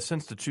a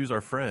sense, to choose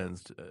our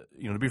friends,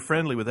 to be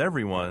friendly with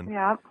everyone.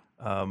 Yeah.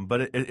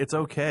 But it's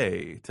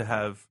okay to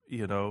have,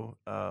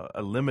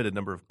 a limited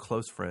number of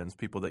close friends,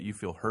 people that you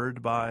feel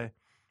heard by,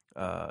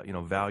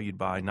 valued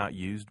by, not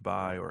used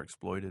by or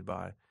exploited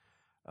by.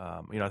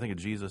 I think of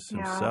Jesus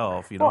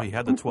himself. He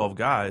had the 12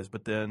 guys,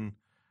 but then,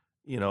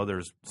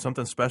 there's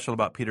something special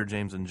about Peter,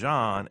 James, and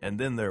John, and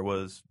then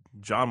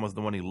John was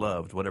the one he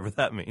loved, whatever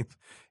that means,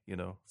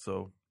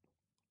 so.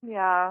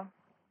 Yeah.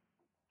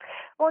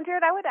 Well,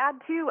 Jared, I would add,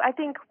 too, I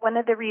think one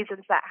of the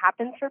reasons that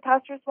happens for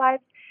pastors'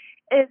 wives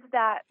is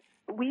that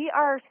we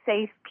are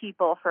safe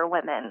people for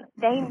women.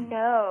 They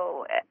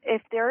know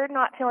if they're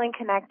not feeling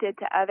connected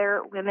to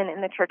other women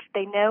in the church,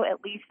 they know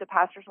at least the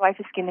pastor's wife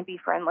is going to be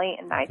friendly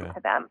and nice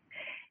to them.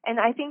 And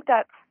I think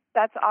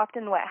that's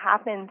often what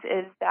happens,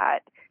 is that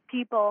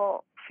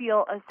people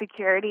feel a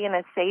security and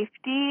a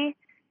safety.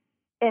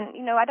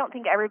 And, I don't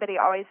think everybody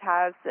always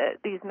has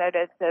these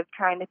motives of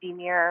trying to be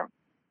near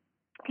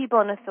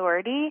people in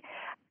authority.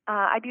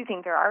 I do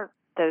think there are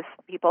those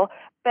people,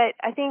 but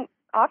I think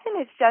often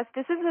it's just,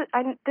 this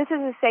is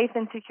a safe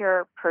and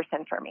secure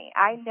person for me.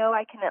 I know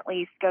I can at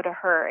least go to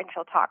her and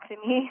she'll talk to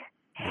me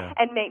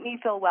and make me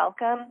feel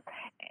welcome.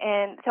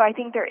 And so I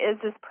think there is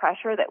this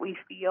pressure that we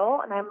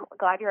feel, and I'm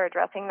glad you're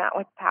addressing that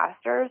with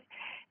pastors.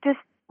 Just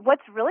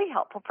what's really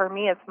helpful for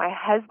me is my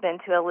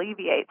husband to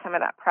alleviate some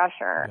of that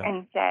pressure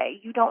and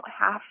say, you don't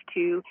have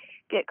to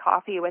get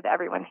coffee with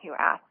everyone who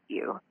asks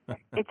you.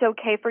 It's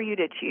okay for you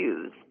to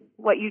choose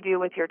what you do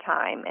with your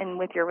time and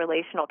with your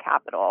relational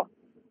capital.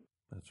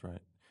 That's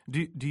right.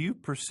 Do you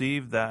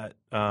perceive that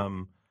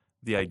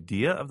the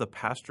idea of the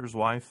pastor's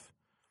wife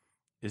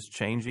is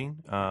changing?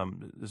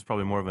 This is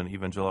probably more of an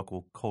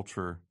evangelical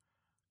culture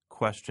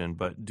question,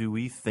 but do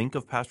we think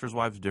of pastors'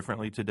 wives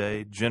differently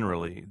today,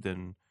 generally,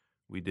 than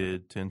we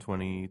did 10,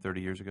 20,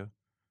 30 years ago?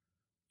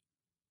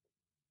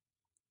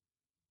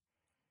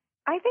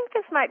 I think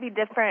this might be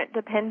different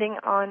depending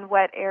on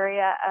what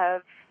area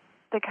of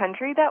the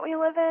country that we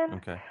live in.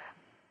 Okay.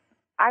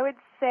 I would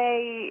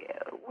say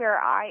where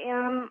I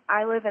am,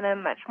 I live in a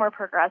much more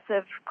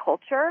progressive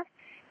culture,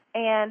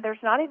 and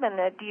there's not even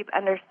a deep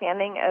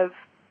understanding of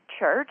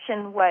church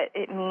and what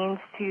it means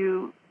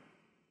to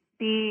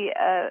be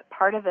a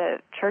part of a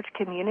church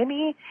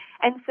community.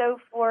 And so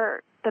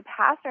for the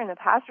pastor and the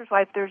pastor's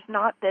wife, there's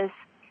not this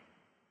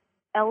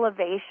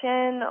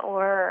elevation,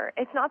 or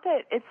it's not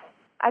that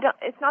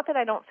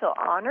I don't feel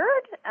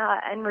honored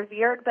and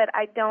revered, but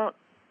I don't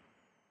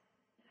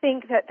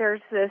think that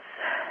there's this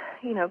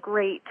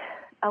great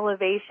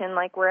elevation,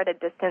 like we're at a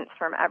distance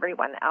from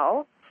everyone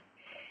else.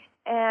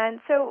 And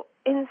so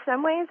in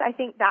some ways, I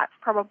think that's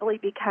probably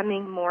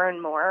becoming more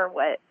and more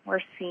what we're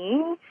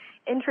seeing.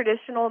 In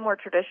more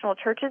traditional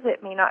churches,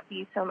 it may not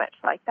be so much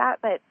like that,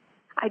 but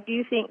I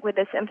do think with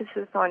this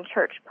emphasis on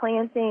church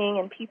planting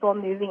and people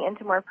moving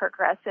into more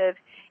progressive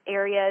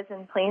areas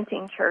and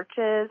planting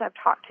churches, I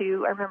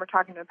remember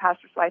talking to a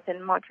pastor's wife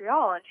in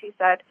Montreal, and she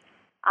said,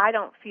 I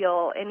don't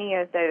feel any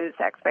of those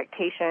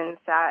expectations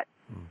that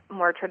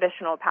more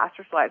traditional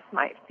pastors' wives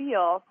might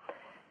feel.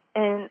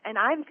 And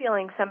I'm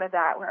feeling some of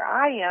that where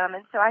I am.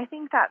 And so I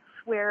think that's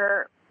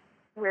where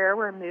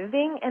we're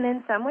moving. And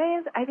in some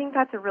ways, I think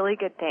that's a really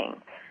good thing.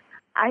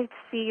 I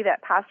see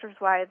that pastors'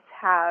 wives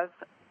have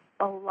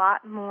a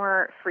lot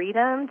more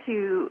freedom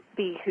to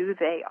be who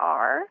they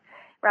are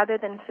rather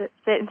than fit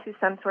into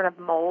some sort of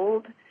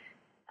mold.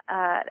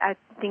 I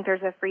think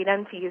there's a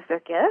freedom to use their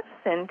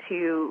gifts and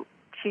to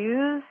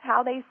choose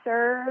how they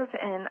serve,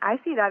 and I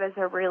see that as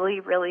a really,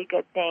 really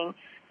good thing.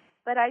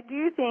 But I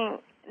do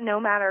think no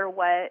matter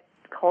what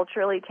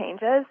culturally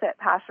changes, that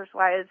pastors'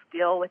 wives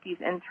deal with these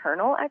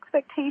internal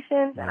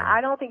expectations, and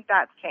I don't think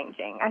that's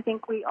changing. I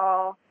think we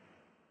all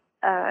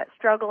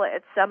struggle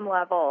at some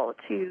level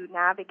to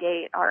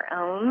navigate our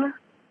own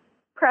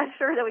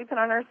pressure that we put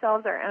on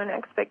ourselves, our own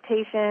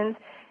expectations.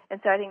 And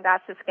so I think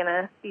that's just going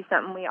to be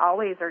something we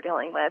always are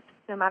dealing with,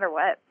 no matter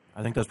what.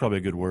 I think that's probably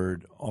a good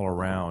word all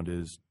around,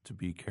 is to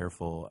be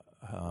careful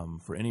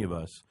for any of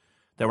us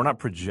that we're not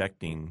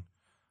projecting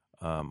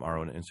our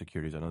own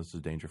insecurities. I know this is a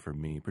danger for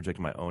me,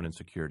 projecting my own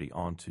insecurity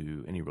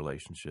onto any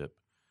relationship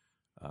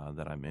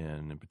that I'm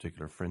in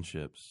particular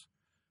friendships.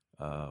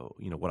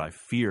 What I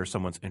fear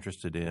someone's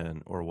interested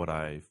in or what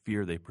I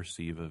fear they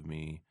perceive of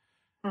me.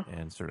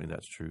 And certainly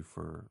that's true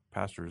for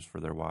pastors,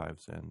 for their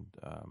wives,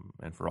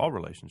 and for all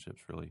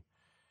relationships, really,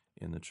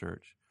 in the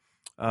church.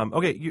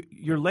 Okay,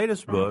 your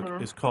latest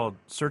book is called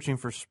Searching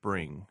for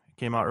Spring. It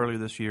came out earlier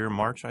this year,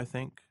 March, I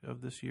think,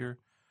 of this year.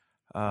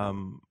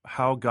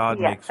 How God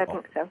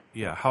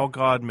how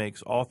God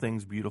makes all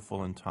things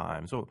beautiful in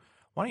time. So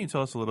why don't you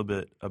tell us a little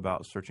bit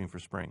about Searching for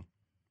Spring?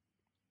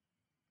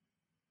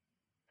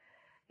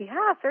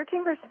 Yeah,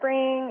 Searching for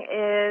Spring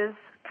is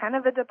kind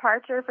of a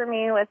departure for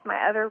me with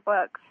my other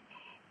books.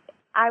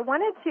 I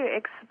wanted to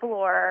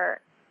explore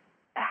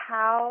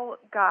how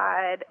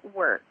God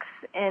works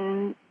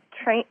in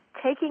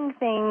taking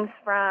things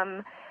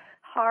from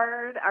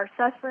our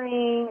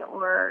suffering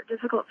or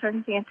difficult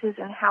circumstances,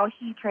 and how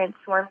He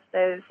transforms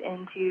those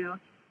into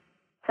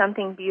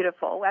something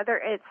beautiful, whether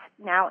it's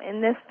now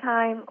in this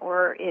time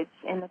or it's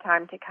in the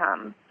time to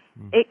come.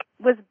 It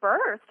was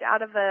birthed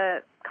out of a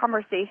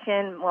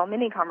conversation,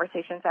 many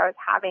conversations I was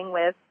having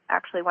with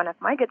actually one of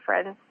my good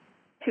friends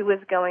who was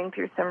going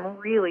through some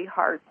really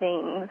hard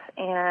things,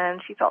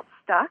 and she felt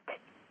stuck,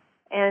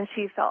 and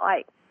she felt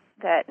like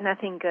that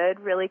nothing good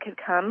really could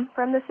come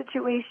from the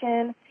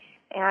situation,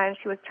 and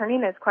she was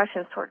turning those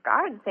questions toward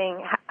God and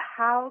saying,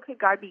 how could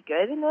God be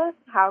good in this?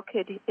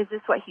 Is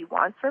this what He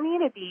wants for me,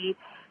 to be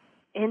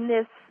in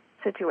this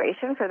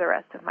situation for the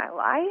rest of my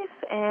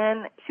life?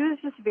 And she was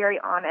just very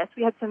honest.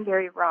 We had some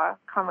very raw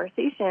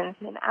conversations,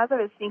 and as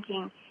I was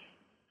thinking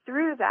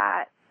through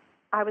that,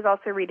 I was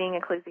also reading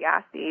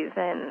Ecclesiastes,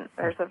 and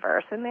there's a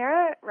verse in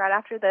there right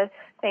after the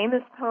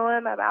famous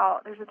poem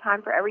about there's a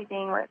time for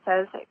everything, where it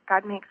says that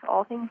God makes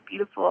all things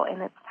beautiful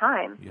in its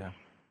time. Yeah.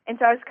 And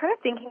so I was kind of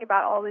thinking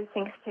about all these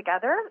things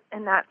together,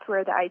 and that's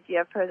where the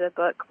idea for the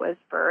book was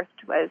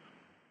birthed, was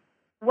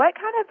what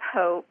kind of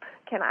hope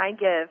can I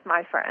give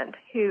my friend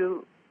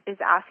who is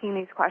asking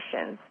these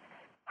questions?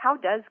 How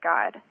does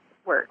God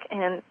work?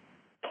 And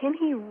can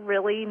He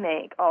really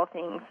make all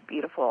things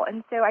beautiful?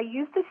 And so I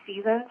use the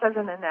seasons as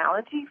an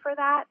analogy for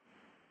that,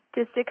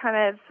 just to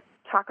kind of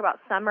talk about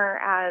summer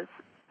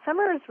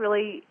is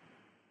really,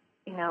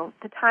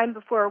 the time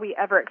before we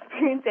ever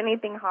experience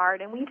anything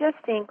hard, and we just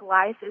think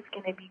life is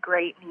going to be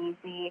great and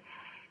easy,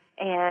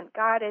 and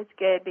God is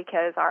good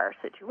because our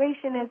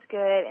situation is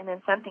good, and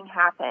then something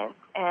happens,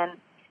 and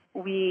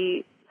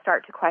we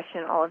start to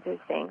question all of those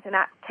things. And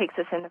that takes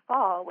us into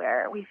fall,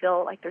 where we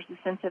feel like there's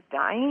a sense of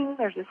dying,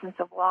 there's a sense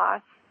of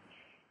loss.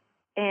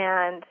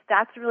 And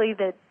that's really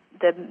the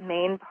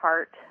main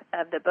part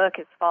of the book,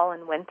 is fall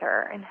and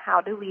winter, and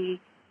how do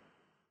we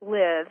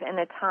live in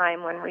a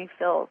time when we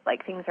feel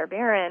like things are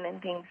barren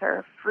and things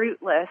are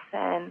fruitless,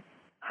 and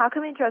how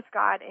can we trust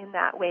God in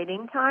that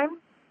waiting time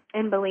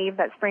and believe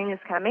that spring is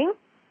coming?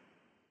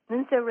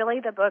 And so really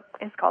the book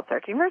is called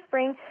Searching for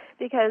Spring,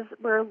 because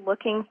we're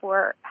looking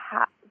for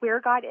where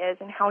God is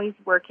and how He's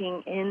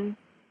working in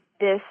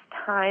this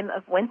time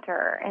of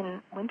winter.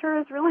 And winter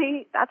is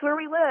really, that's where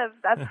we live.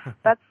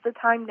 That's the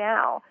time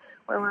now,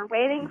 where we're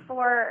waiting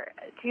for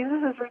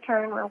Jesus'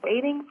 return. We're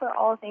waiting for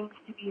all things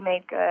to be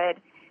made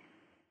good.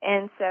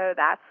 And so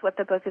that's what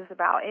the book is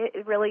about.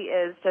 It really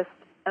is just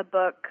a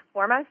book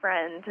for my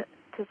friend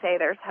to say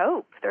there's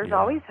hope. There's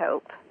always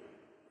hope.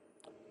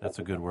 That's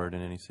a good word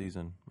in any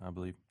season, I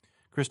believe.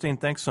 Christine,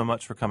 thanks so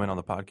much for coming on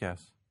the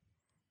podcast.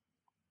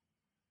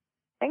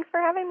 Thanks for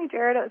having me,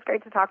 Jared. It was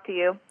great to talk to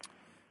you.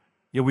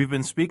 Yeah, we've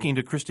been speaking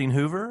to Christine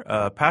Hoover,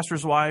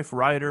 pastor's wife,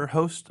 writer,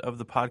 host of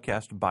the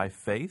podcast By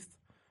Faith,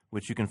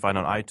 which you can find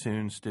on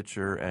iTunes,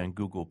 Stitcher, and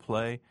Google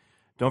Play.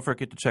 Don't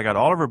forget to check out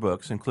all of her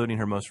books, including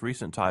her most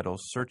recent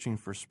titles, Searching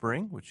for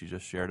Spring, which you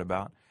just shared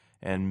about,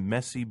 and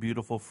Messy,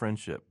 Beautiful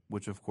Friendship,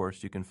 which, of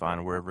course, you can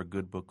find wherever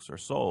good books are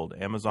sold,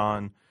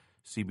 Amazon,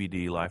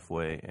 CBD,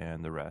 Lifeway,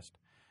 and the rest.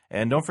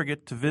 And don't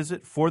forget to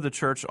visit For the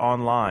Church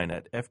online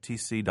at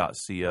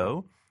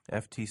ftc.co,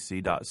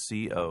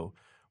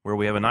 where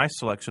we have a nice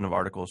selection of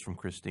articles from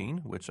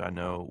Christine, which I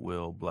know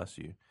will bless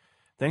you.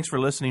 Thanks for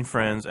listening,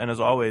 friends. And as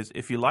always,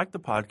 if you like the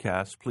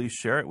podcast, please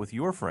share it with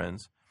your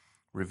friends.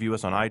 Review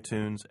us on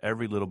iTunes.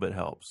 Every little bit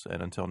helps.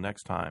 And until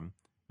next time,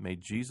 may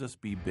Jesus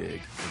be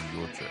big in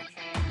your church.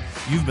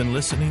 You've been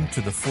listening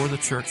to the For the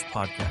Church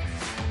podcast,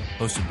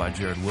 hosted by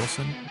Jared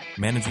Wilson,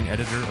 managing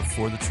editor of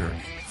For the Church,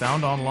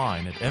 found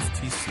online at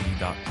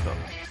ftc.co.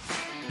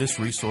 This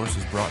resource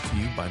is brought to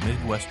you by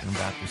Midwestern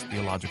Baptist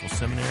Theological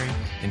Seminary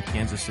in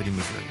Kansas City,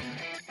 Missouri,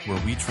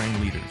 where we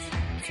train leaders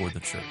for the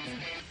church.